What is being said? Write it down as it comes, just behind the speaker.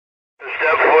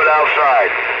step foot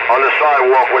outside on the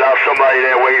sidewalk without somebody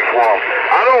there waiting for him.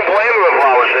 I don't blame him if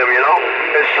I was him, you know.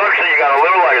 It sucks that you gotta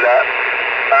live like that.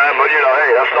 But, you know,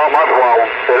 hey, that's not my problem.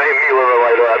 It ain't me living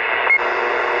like that.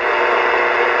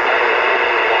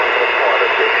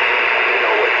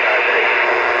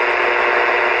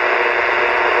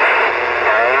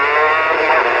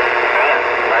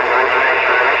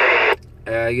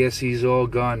 I guess he's all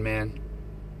gone, man.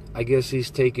 I guess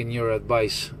he's taking your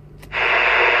advice. Yeah,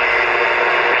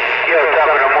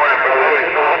 top of the morning, brother. You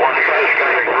just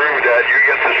gotta agree with that. You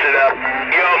get to sit out.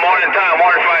 Yo, morning time,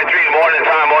 morning 53, morning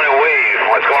time, morning wave.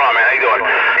 What's going on, man? How you doing?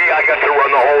 Yeah, I got to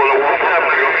run the whole of the world.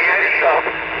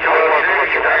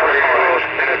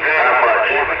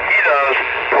 He does,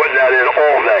 putting that in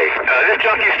all day. This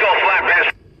junkie's still flat,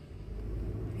 man.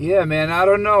 Yeah, man, I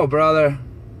don't know, brother.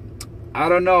 I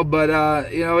don't know,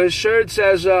 but, you know, his shirt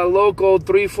says Local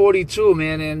 342,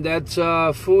 man, and that's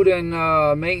food and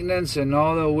maintenance and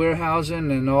all the warehousing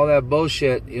and all that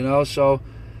bullshit, you know, so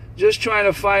just trying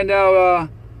to find out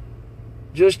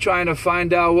what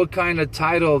kind of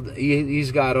title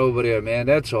he's got over there, man,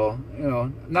 that's all, you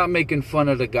know, not making fun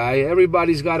of the guy.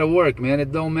 Everybody's got to work, man.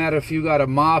 It don't matter if you got to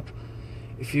mop,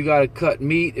 if you got to cut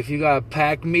meat, if you got to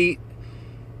pack meat,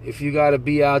 if you got to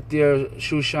be out there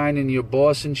shoe shining your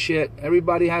boss and shit.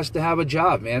 Everybody has to have a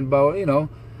job, man. But, you know,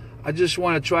 I just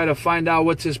want to try to find out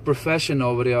what's his profession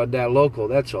over there at that local.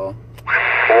 That's all.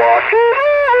 What?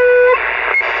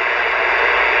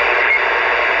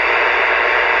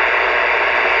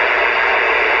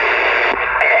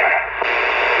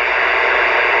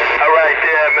 All right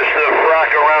there, Mr.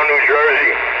 Frock around New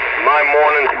Jersey. My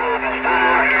morning.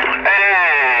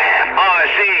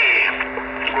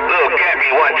 Little Cappy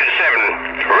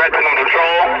 127, Rhythm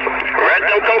Control,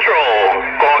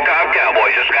 Corn Cob Cowboy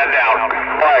just got down.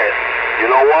 Quiet.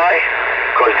 You know why?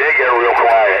 Because they get real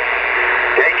quiet.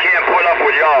 They can't put up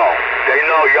with y'all. They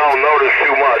know y'all notice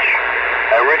too much.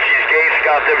 And Richie's gates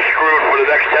got them screwed for the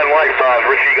next 10 lifetimes.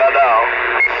 Richie got down.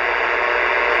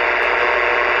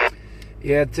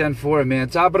 Yeah, 10-4, man.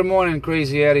 Top of the morning,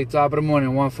 Crazy Eddie. Top of the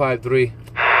morning, 153. What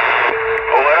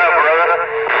up, brother?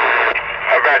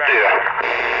 How about you?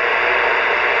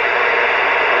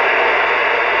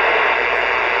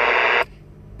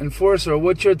 Enforcer,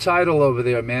 what's your title over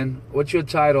there, man? What's your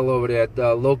title over there at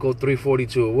Local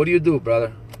 342? What do you do, brother?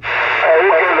 Who gives a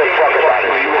fuck about it?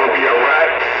 You want to be a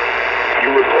rat?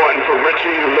 You reporting for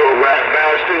Richie, you little rat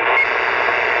bastard?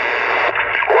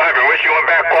 What happened? Richie went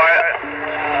back quiet?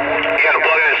 You got to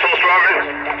plug in his soul starving?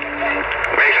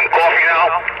 Make some coffee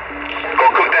now? Go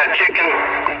cook that chicken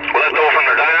left over from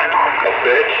the diner? A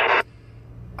bitch.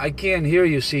 I can't hear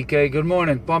you, CK. Good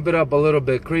morning. Pump it up a little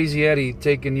bit. Crazy Eddie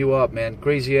taking you up, man.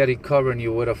 Crazy Eddie covering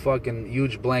you with a fucking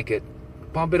huge blanket.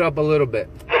 Pump it up a little bit.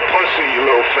 The pussy, you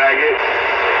little faggot.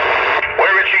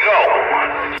 Where did she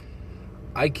go?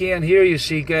 I can't hear you,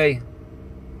 CK.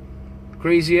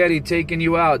 Crazy Eddie taking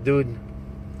you out, dude.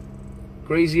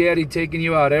 Crazy Eddie taking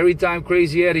you out. Every time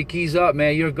Crazy Eddie keys up,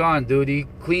 man, you're gone, dude. He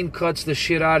clean cuts the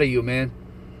shit out of you, man.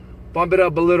 Pump it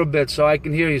up a little bit so I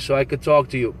can hear you, so I could talk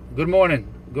to you. Good morning.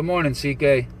 Good morning, CK. I know, he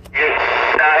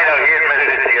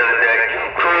admitted it the other day.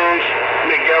 Cruz,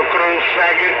 Miguel Cruz,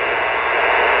 faggot.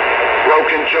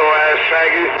 Broken jaw ass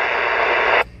faggot.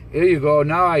 Here you go.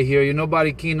 Now I hear you.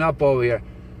 Nobody keying up over here.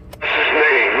 What's his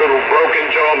name? Little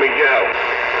broken jaw Miguel.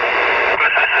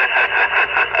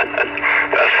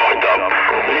 That's fucked up.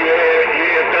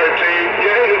 Yeah, 13,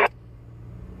 yeah.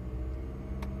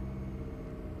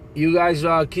 You guys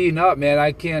are keying up, man.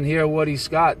 I can't hear what he's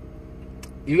got.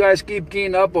 You guys keep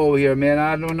keying up over here, man.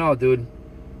 I don't know, dude.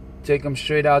 Take them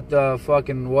straight out the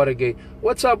fucking Watergate.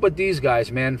 What's up with these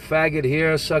guys, man? Faggot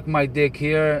here, suck my dick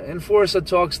here. Enforcer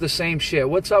talks the same shit.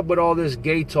 What's up with all this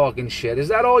gay talking shit? Is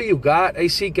that all you got? Hey,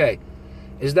 CK,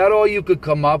 is that all you could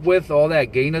come up with? All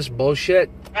that gayness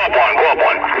bullshit? Go up one.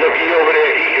 Looky over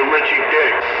there eating Richie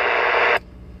dick.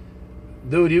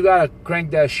 Dude, you gotta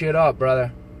crank that shit up,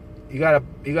 brother. You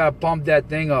gotta pump that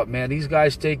thing up, man. These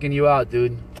guys taking you out,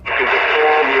 dude.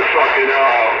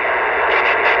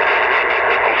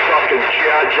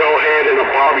 G.I. Joe head in a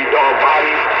Barbie doll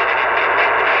body.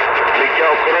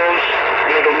 Miguel Cruz,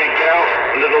 little Miguel,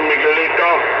 little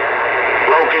Miguelito,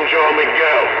 broken jaw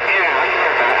Miguel.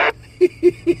 Yeah.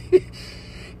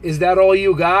 Is that all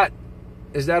you got?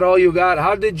 Is that all you got?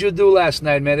 How did you do last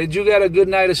night, man? Did you get a good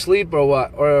night of sleep or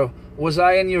what? Or was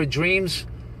I in your dreams?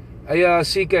 Hey,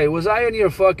 CK, was I in your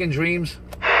fucking dreams?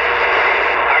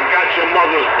 I got your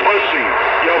mother's pussy.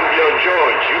 Yo,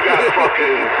 George, you got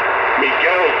fucking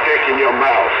Miguel's dick in your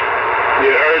mouth. You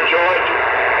heard, George?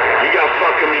 You got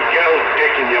fucking Miguel's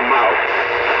dick in your mouth.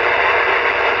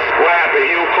 What happened?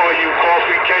 He don't call you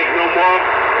coffee cake no more?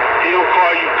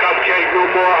 call you Cupcake no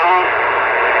more, huh?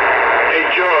 Hey,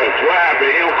 George, what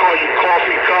happened? He don't call you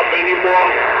Coffee Cup anymore?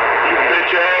 You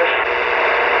bitch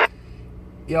ass?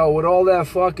 Yo, with all that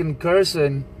fucking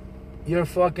cursing, you're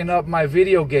fucking up my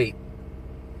video gate.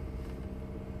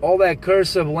 All that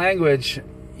cursive language,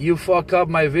 you fuck up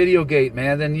my video gate,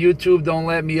 man. Then YouTube don't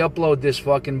let me upload this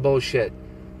fucking bullshit.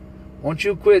 Won't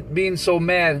you quit being so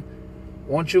mad?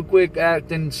 Won't you quit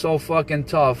acting so fucking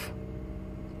tough?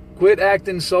 Quit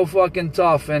acting so fucking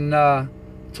tough and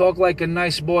talk like a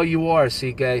nice boy you are,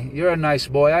 CK. You're a nice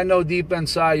boy. I know deep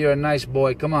inside you're a nice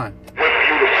boy. Come on. Whip you the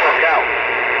fuck out.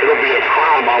 It'll be a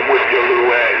crime I'll whip your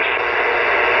little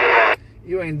ass.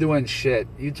 You ain't doing shit.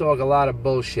 You talk a lot of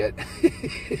bullshit. You gonna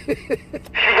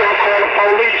call the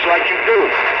police like you do.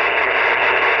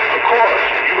 Of course,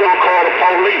 you gonna call the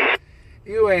police.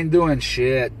 You ain't doing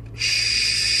shit.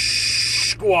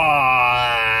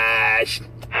 Squash.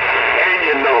 And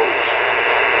your nose.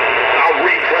 I'll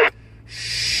replay.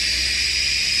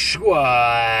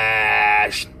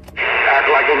 Squash. Act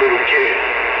like a little kid.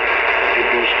 You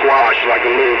do squash like a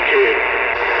little kid.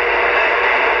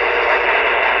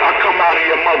 I come out of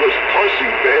your mother's pussy,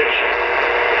 bitch.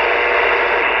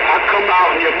 I come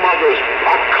out in your mother's...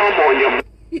 I come on your...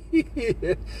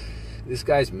 This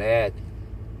guy's mad.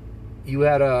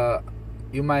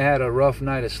 You might had a rough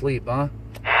night of sleep, huh?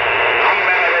 I'm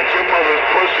mad at your mother's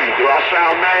pussy. Do I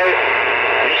sound mad?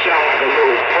 You sound like a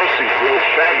little pussy, little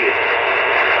faggot.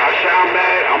 I sound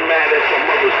mad? I'm mad at your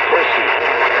mother's pussy.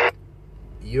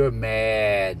 You're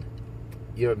mad.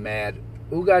 You're mad.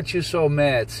 Who got you so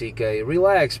mad, CK?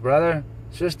 Relax, brother.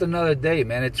 It's just another day,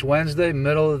 man. It's Wednesday,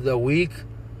 middle of the week.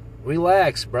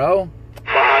 Relax, bro.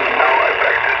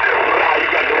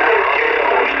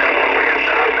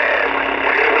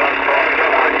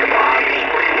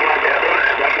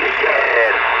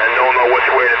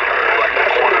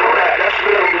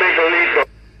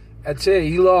 That's it.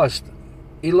 He lost.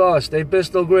 He lost. They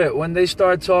pistol grip. When they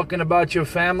start talking about your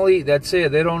family, that's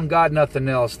it. They don't got nothing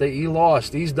else. He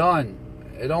lost. He's done.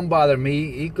 It don't bother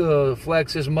me. He could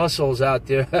flex his muscles out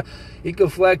there. He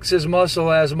could flex his muscle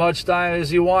as much time as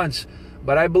he wants.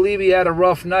 But I believe he had a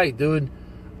rough night, dude.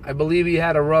 I believe he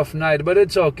had a rough night. But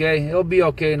it's okay. He'll be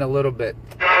okay in a little bit.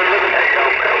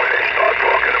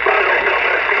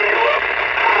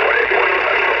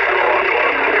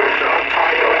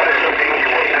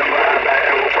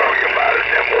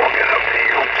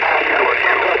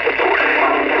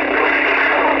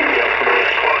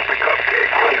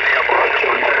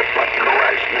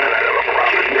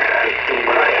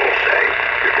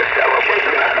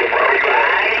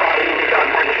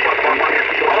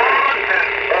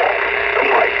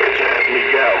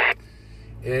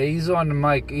 Yeah, he's on the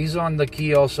mic. He's on the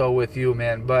key also with you,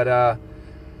 man. But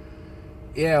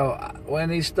yeah, when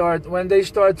they start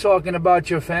talking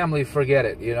about your family, forget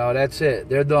it. You know, that's it.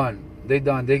 They're done. They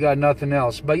done. They got nothing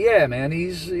else. But yeah, man,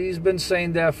 he's been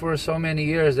saying that for so many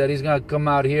years that he's gonna come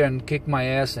out here and kick my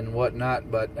ass and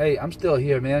whatnot. But hey, I'm still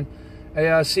here, man.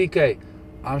 Hey, CK,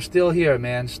 I'm still here,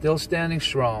 man. Still standing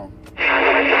strong.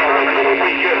 Nicolito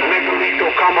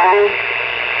come home.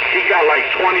 He got like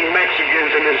 20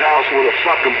 Mexicans in his house with a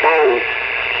fucking bowl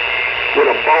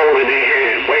in their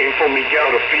hand, waiting for Miguel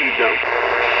to feed them.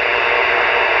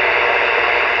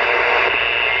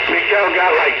 Miguel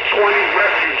got like 20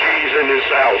 refugees in his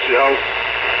house, yo.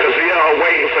 Cause they are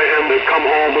waiting for him to come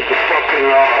home with the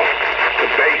fucking, the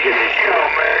bacon and shit. Yo,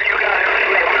 man, you got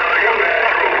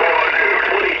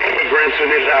 20 immigrants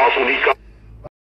in his house when he comes.